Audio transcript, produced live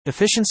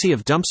Efficiency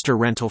of dumpster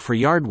rental for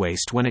yard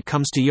waste. When it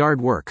comes to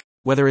yard work,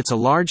 whether it's a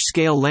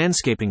large-scale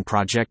landscaping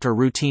project or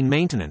routine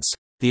maintenance,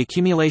 the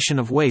accumulation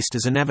of waste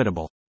is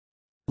inevitable.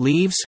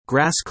 Leaves,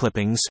 grass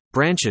clippings,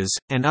 branches,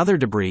 and other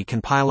debris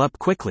can pile up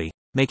quickly,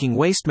 making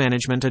waste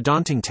management a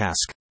daunting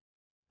task.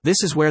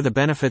 This is where the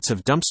benefits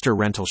of dumpster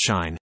rental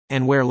shine,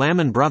 and where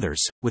Lamon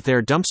Brothers, with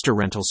their dumpster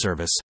rental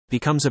service,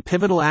 becomes a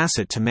pivotal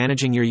asset to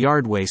managing your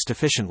yard waste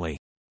efficiently.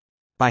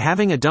 By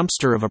having a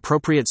dumpster of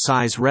appropriate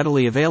size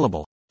readily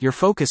available, your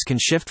focus can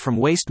shift from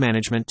waste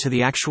management to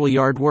the actual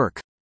yard work.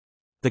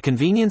 The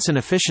convenience and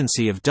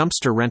efficiency of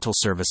dumpster rental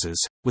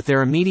services, with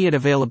their immediate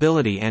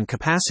availability and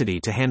capacity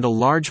to handle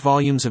large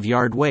volumes of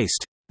yard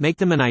waste, make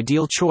them an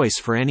ideal choice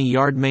for any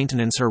yard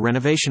maintenance or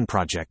renovation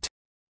project.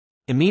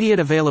 Immediate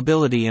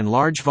availability and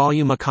large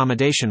volume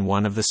accommodation.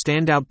 One of the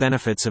standout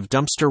benefits of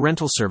dumpster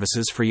rental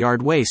services for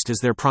yard waste is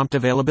their prompt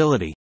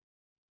availability.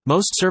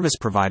 Most service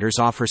providers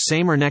offer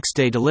same or next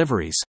day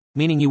deliveries,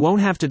 meaning you won't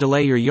have to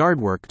delay your yard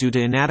work due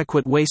to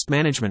inadequate waste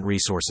management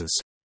resources.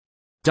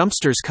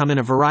 Dumpsters come in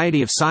a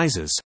variety of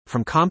sizes,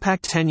 from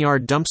compact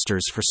 10-yard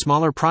dumpsters for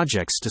smaller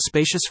projects to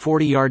spacious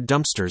 40-yard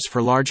dumpsters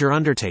for larger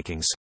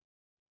undertakings.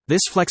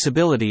 This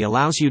flexibility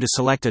allows you to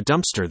select a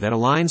dumpster that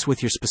aligns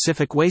with your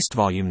specific waste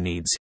volume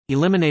needs,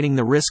 eliminating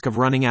the risk of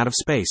running out of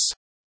space.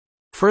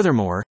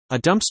 Furthermore, a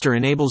dumpster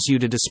enables you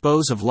to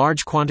dispose of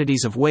large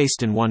quantities of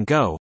waste in one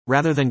go,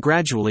 rather than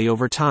gradually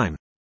over time.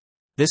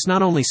 This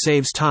not only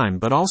saves time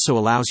but also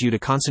allows you to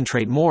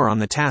concentrate more on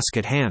the task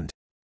at hand.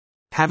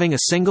 Having a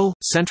single,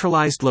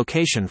 centralized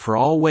location for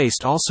all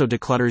waste also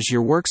declutters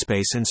your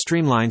workspace and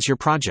streamlines your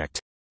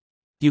project.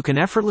 You can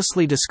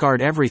effortlessly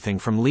discard everything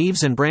from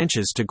leaves and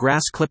branches to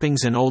grass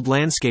clippings and old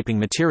landscaping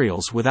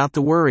materials without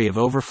the worry of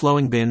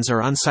overflowing bins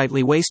or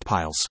unsightly waste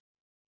piles.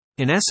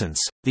 In essence,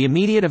 the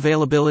immediate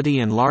availability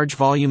and large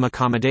volume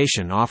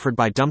accommodation offered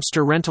by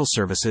dumpster rental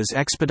services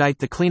expedite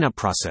the cleanup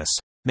process,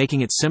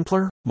 making it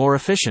simpler, more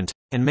efficient,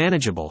 and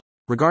manageable,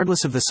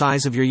 regardless of the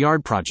size of your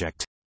yard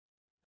project.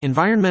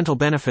 Environmental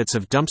benefits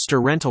of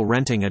dumpster rental.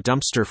 Renting a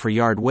dumpster for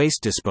yard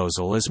waste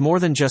disposal is more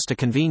than just a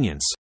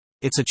convenience.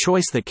 It's a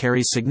choice that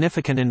carries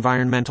significant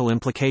environmental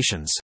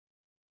implications.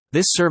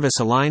 This service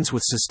aligns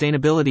with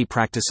sustainability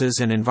practices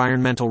and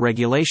environmental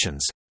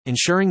regulations,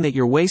 ensuring that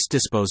your waste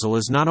disposal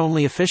is not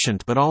only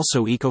efficient but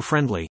also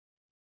eco-friendly.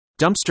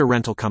 Dumpster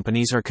rental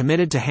companies are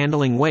committed to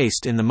handling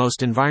waste in the most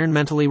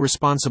environmentally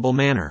responsible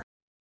manner.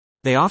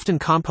 They often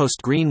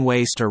compost green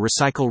waste or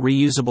recycle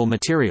reusable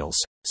materials,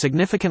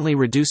 significantly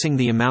reducing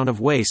the amount of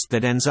waste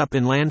that ends up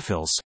in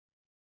landfills.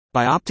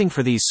 By opting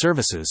for these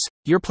services,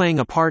 you're playing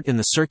a part in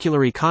the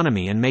circular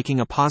economy and making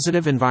a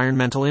positive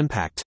environmental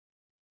impact.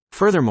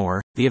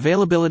 Furthermore, the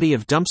availability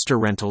of dumpster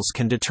rentals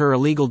can deter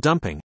illegal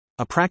dumping,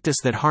 a practice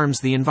that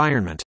harms the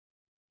environment.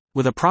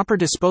 With a proper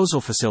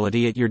disposal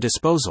facility at your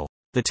disposal,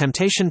 the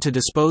temptation to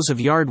dispose of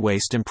yard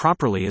waste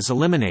improperly is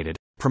eliminated,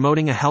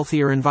 promoting a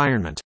healthier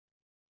environment.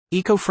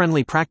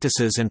 Eco-friendly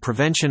practices and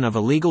prevention of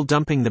illegal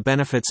dumping. The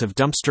benefits of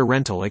dumpster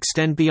rental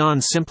extend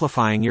beyond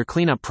simplifying your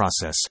cleanup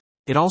process.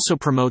 It also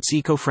promotes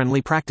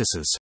eco-friendly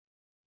practices.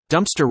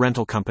 Dumpster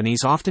rental companies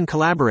often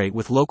collaborate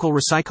with local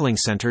recycling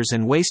centers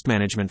and waste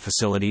management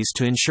facilities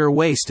to ensure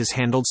waste is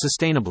handled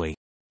sustainably.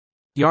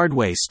 Yard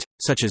waste,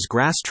 such as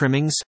grass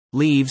trimmings,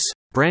 leaves,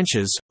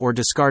 branches, or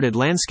discarded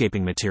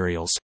landscaping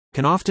materials,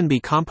 can often be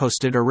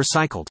composted or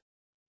recycled.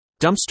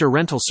 Dumpster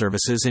rental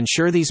services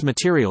ensure these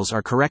materials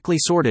are correctly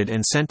sorted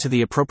and sent to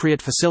the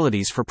appropriate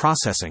facilities for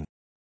processing.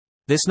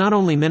 This not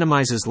only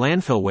minimizes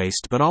landfill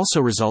waste but also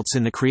results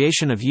in the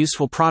creation of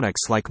useful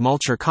products like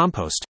mulch or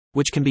compost,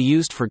 which can be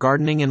used for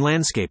gardening and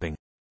landscaping.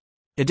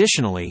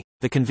 Additionally,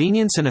 the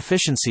convenience and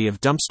efficiency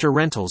of dumpster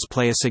rentals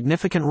play a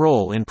significant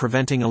role in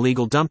preventing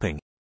illegal dumping,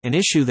 an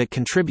issue that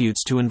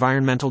contributes to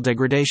environmental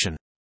degradation.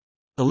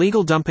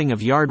 Illegal dumping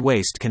of yard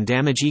waste can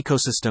damage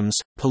ecosystems,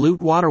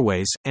 pollute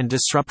waterways, and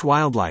disrupt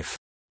wildlife.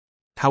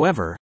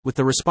 However, with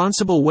the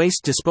responsible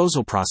waste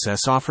disposal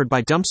process offered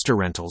by dumpster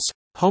rentals,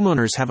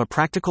 homeowners have a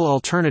practical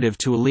alternative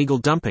to illegal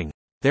dumping,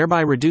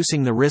 thereby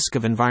reducing the risk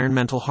of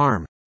environmental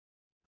harm.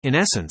 In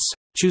essence,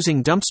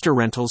 choosing dumpster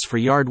rentals for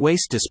yard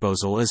waste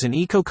disposal is an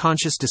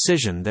eco-conscious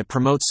decision that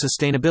promotes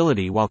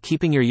sustainability while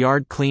keeping your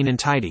yard clean and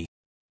tidy.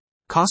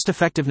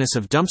 Cost-effectiveness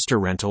of dumpster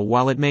rental.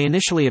 While it may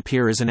initially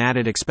appear as an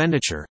added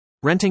expenditure,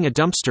 renting a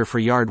dumpster for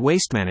yard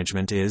waste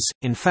management is,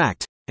 in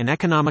fact, an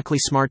economically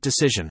smart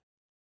decision.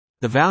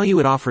 The value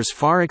it offers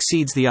far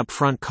exceeds the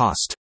upfront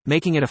cost,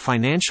 making it a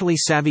financially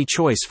savvy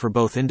choice for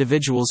both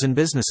individuals and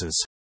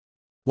businesses.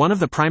 One of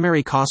the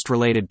primary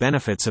cost-related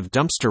benefits of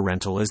dumpster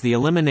rental is the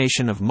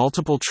elimination of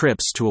multiple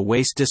trips to a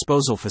waste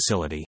disposal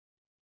facility.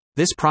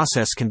 This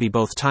process can be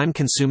both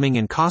time-consuming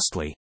and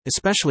costly,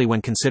 especially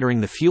when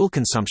considering the fuel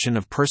consumption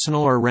of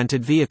personal or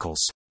rented vehicles.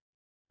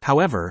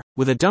 However,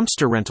 with a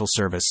dumpster rental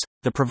service,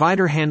 the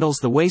provider handles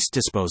the waste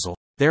disposal,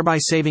 thereby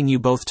saving you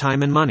both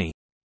time and money.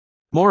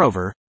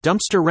 Moreover,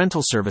 dumpster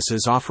rental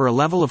services offer a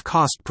level of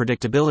cost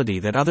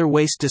predictability that other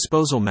waste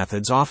disposal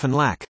methods often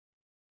lack.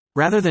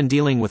 Rather than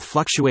dealing with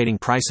fluctuating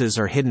prices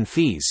or hidden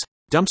fees,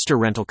 dumpster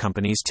rental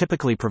companies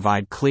typically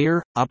provide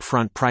clear,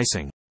 upfront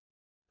pricing.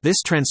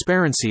 This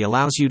transparency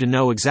allows you to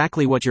know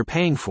exactly what you're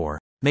paying for,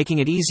 making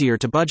it easier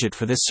to budget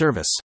for this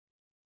service.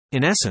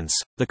 In essence,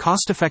 the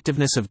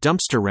cost-effectiveness of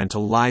dumpster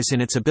rental lies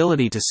in its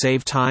ability to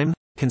save time,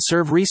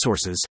 conserve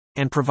resources,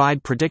 and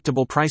provide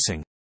predictable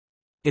pricing.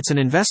 It's an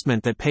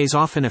investment that pays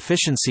off in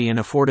efficiency and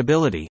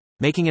affordability,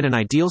 making it an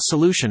ideal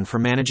solution for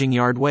managing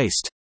yard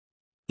waste.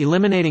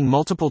 Eliminating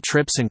multiple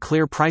trips and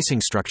clear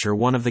pricing structure.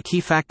 One of the key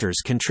factors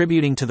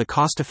contributing to the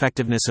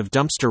cost-effectiveness of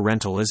dumpster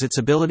rental is its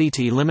ability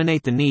to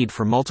eliminate the need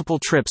for multiple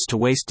trips to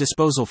waste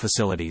disposal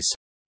facilities.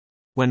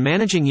 When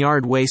managing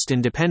yard waste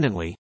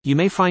independently, you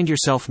may find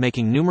yourself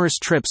making numerous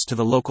trips to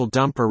the local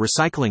dump or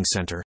recycling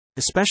center,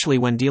 especially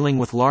when dealing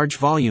with large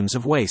volumes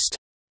of waste.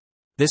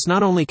 This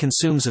not only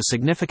consumes a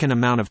significant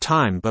amount of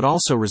time but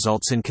also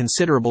results in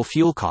considerable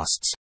fuel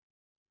costs.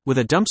 With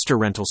a dumpster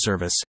rental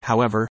service,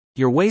 however,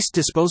 your waste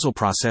disposal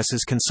process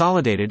is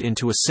consolidated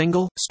into a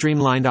single,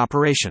 streamlined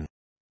operation.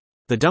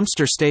 The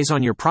dumpster stays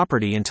on your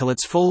property until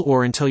it's full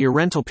or until your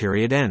rental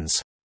period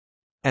ends.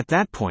 At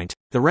that point,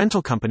 the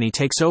rental company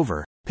takes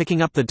over,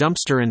 picking up the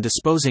dumpster and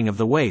disposing of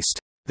the waste,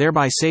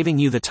 thereby saving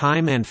you the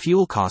time and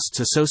fuel costs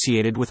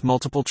associated with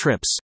multiple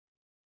trips.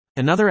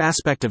 Another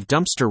aspect of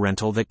dumpster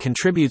rental that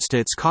contributes to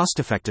its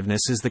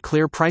cost-effectiveness is the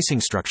clear pricing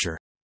structure.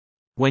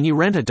 When you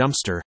rent a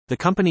dumpster, the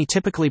company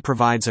typically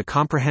provides a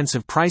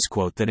comprehensive price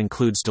quote that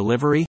includes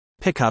delivery,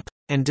 pickup,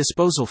 and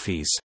disposal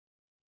fees.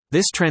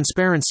 This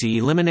transparency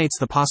eliminates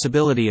the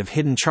possibility of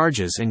hidden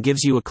charges and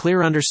gives you a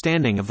clear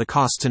understanding of the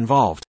costs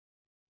involved.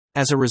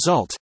 As a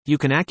result, you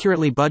can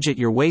accurately budget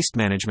your waste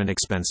management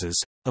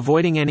expenses,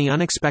 avoiding any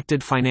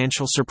unexpected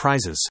financial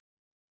surprises.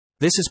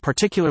 This is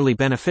particularly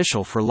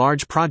beneficial for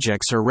large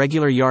projects or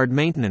regular yard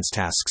maintenance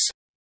tasks.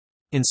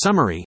 In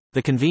summary,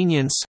 the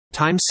convenience,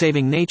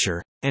 time-saving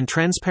nature, and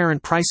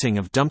transparent pricing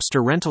of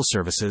dumpster rental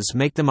services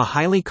make them a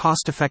highly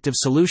cost-effective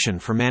solution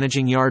for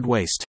managing yard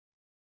waste.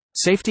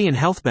 Safety and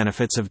health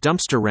benefits of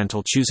dumpster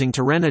rental. Choosing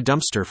to rent a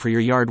dumpster for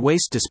your yard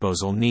waste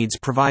disposal needs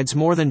provides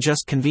more than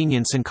just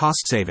convenience and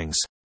cost savings.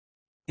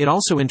 It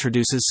also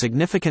introduces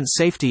significant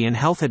safety and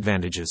health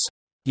advantages.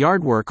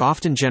 Yard work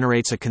often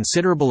generates a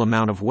considerable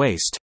amount of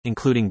waste,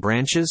 including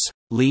branches,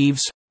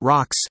 leaves,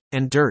 rocks,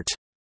 and dirt.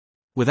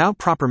 Without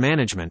proper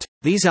management,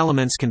 these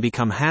elements can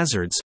become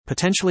hazards,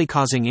 potentially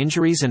causing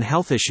injuries and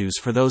health issues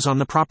for those on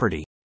the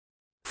property.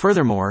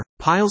 Furthermore,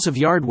 piles of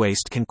yard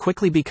waste can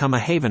quickly become a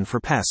haven for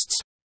pests.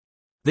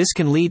 This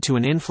can lead to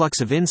an influx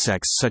of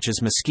insects such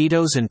as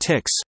mosquitoes and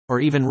ticks, or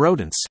even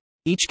rodents,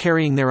 each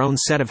carrying their own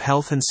set of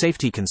health and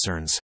safety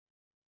concerns.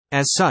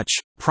 As such,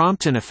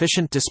 prompt and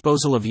efficient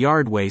disposal of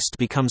yard waste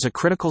becomes a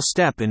critical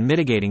step in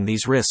mitigating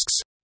these risks.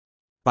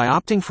 By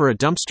opting for a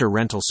dumpster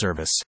rental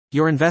service,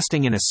 you're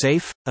investing in a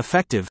safe,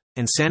 effective,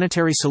 and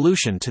sanitary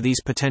solution to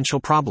these potential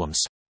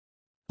problems.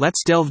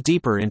 Let's delve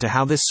deeper into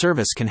how this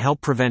service can help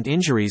prevent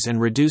injuries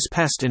and reduce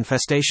pest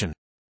infestation.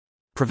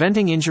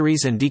 Preventing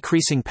injuries and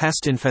decreasing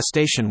pest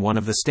infestation. One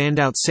of the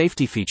standout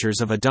safety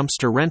features of a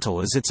dumpster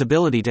rental is its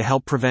ability to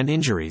help prevent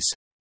injuries.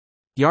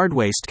 Yard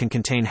waste can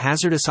contain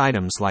hazardous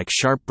items like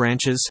sharp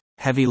branches,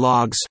 heavy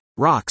logs,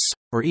 rocks,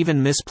 or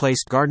even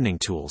misplaced gardening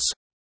tools.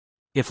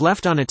 If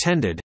left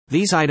unattended,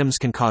 these items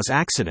can cause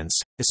accidents,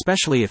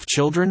 especially if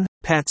children,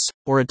 pets,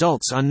 or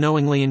adults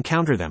unknowingly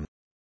encounter them.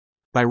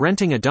 By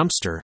renting a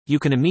dumpster, you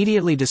can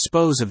immediately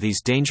dispose of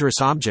these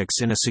dangerous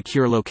objects in a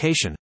secure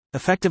location,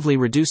 effectively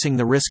reducing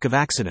the risk of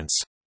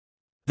accidents.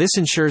 This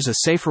ensures a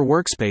safer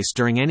workspace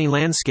during any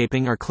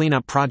landscaping or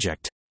cleanup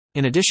project.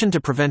 In addition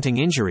to preventing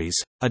injuries,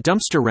 a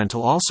dumpster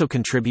rental also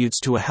contributes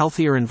to a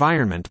healthier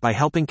environment by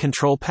helping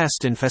control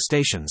pest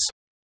infestations.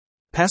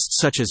 Pests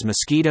such as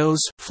mosquitoes,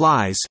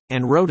 flies,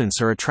 and rodents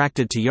are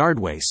attracted to yard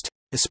waste,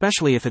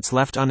 especially if it's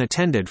left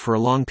unattended for a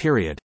long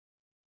period.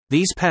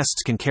 These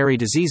pests can carry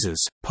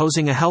diseases,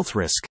 posing a health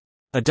risk.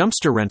 A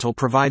dumpster rental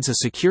provides a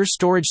secure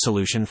storage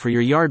solution for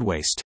your yard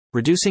waste,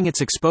 reducing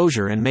its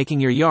exposure and making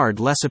your yard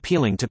less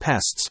appealing to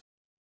pests.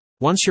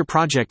 Once your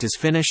project is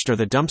finished or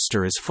the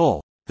dumpster is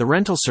full, the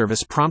rental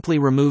service promptly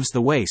removes the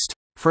waste,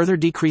 further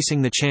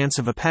decreasing the chance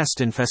of a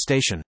pest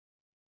infestation.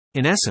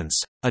 In essence,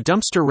 a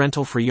dumpster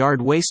rental for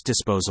yard waste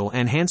disposal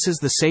enhances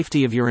the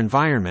safety of your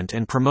environment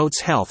and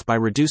promotes health by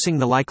reducing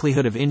the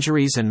likelihood of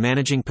injuries and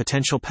managing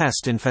potential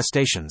pest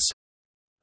infestations.